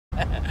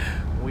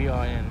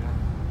are in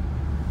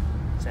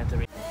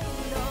Santorini.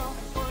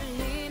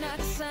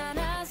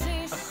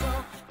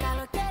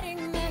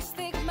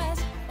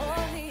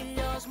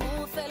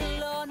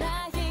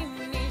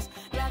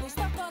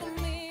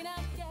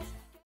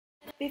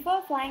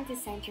 Before flying to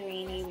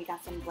Santorini, we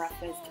got some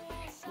breakfast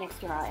next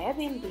to our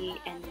Airbnb,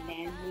 and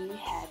then we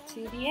head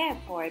to the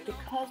airport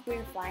because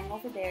we're flying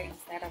over there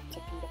instead of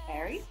taking the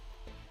ferry.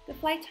 The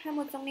flight time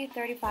was only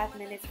 35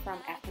 minutes from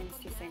Athens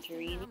to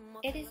Santorini.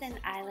 It is an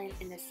island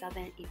in the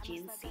southern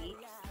Aegean Sea,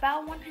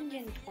 about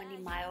 120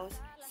 miles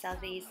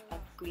southeast of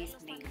Greece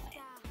mainland.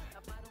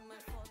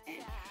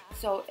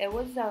 So it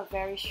was a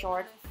very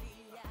short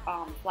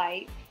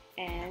flight,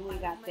 and we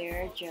got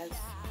there just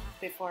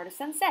before the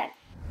sunset.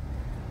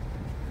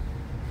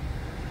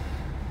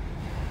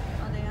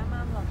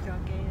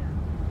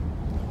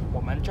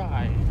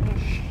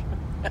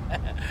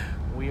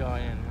 We are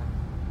in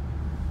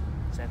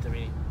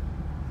Santorini.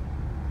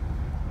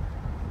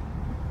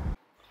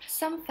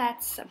 Some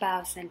facts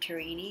about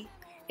Santorini.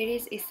 It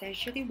is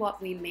essentially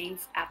what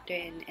remains after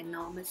an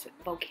enormous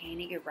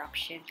volcanic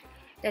eruption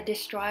that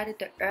destroyed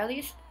the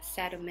earliest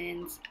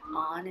settlements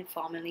on a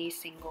formerly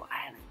single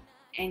island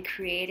and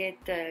created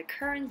the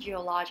current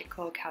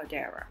geological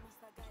caldera.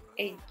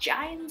 A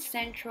giant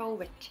central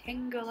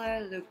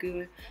rectangular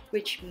lagoon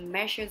which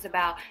measures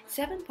about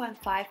 7.5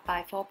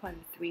 by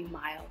 4.3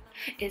 miles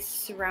is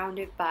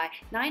surrounded by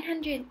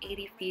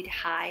 980 feet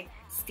high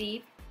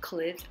steep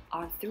cliffs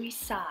on three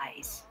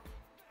sides.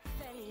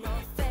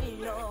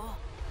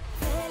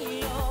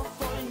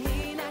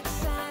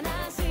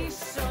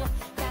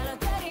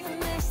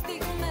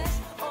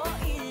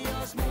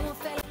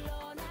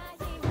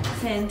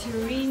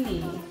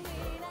 Santorini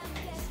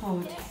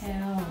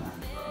Hotel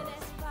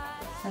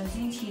首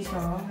先廁所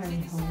係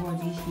好過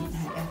之前喺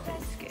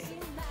Athens 嘅，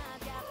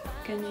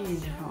跟住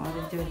然後我哋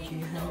就住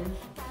喺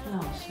樓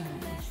上，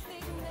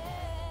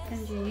跟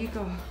住呢個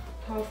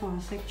開放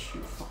式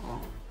廚房，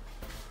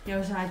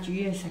有晒煮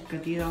嘢食嗰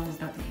啲咯，好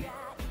得意。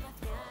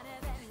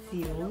小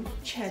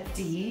桌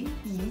子、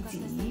椅子，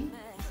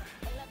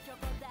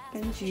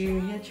跟住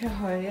一出去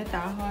一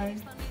打開，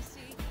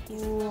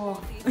哇！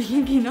我已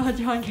經見到阿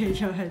John 企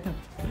咗喺度，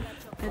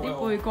有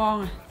啲背光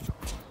啊。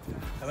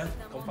係咩？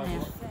咁快嘅？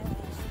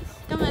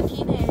今日天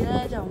氣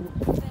咧就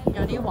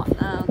有啲雲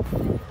啦，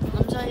咁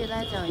所以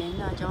咧就影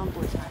到阿 John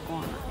背晒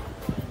光啦。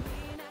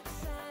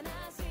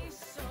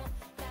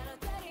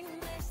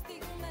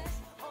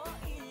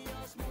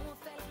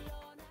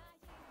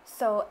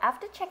So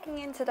after checking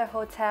into the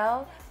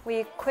hotel,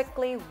 we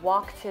quickly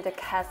walked to the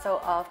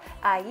castle of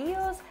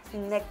Agios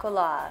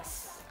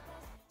Nikolaos.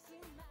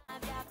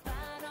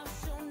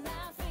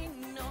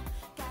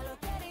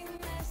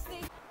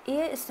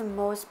 It is the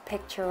most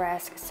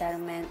picturesque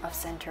settlement of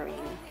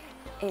Santorini,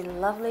 a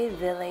lovely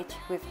village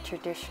with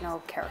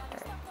traditional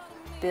character,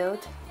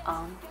 built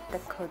on the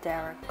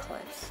caldera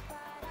cliffs.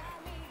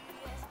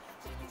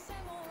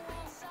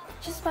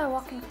 Just by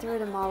walking through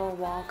the marble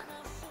walk,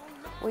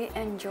 we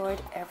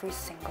enjoyed every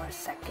single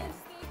second.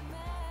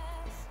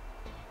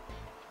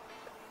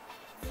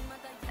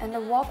 And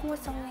the walk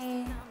was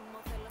only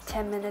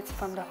 10 minutes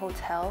from the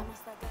hotel.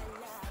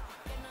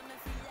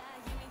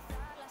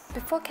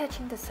 Before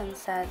catching the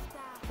sunset,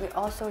 we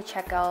also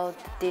check out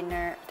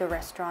the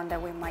restaurant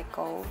that we might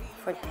go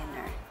for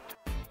dinner.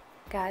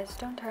 Guys,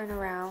 don't turn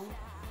around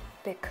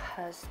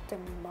because the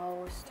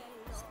most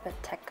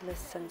spectacular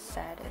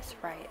sunset is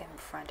right in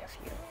front of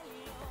you.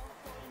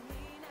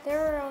 There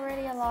were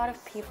already a lot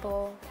of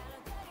people.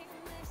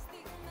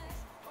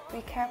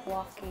 We kept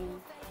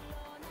walking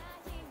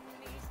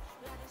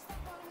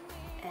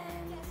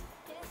and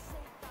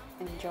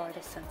enjoyed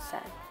the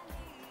sunset.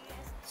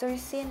 So you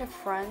see in the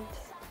front,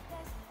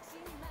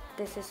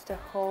 this is the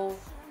whole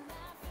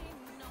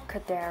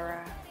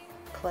caldera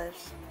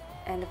cliffs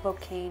and the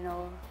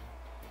volcano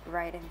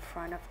right in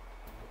front of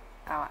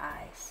our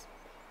eyes.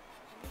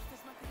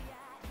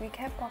 We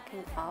kept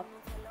walking up,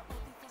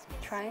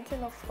 trying to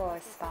look for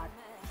a spot,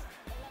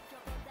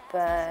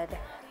 but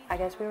I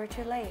guess we were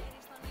too late.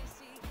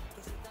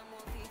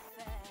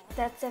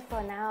 That's it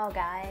for now,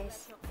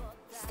 guys.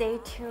 Stay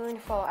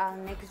tuned for our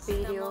next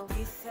video.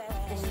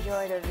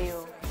 Enjoy the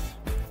view.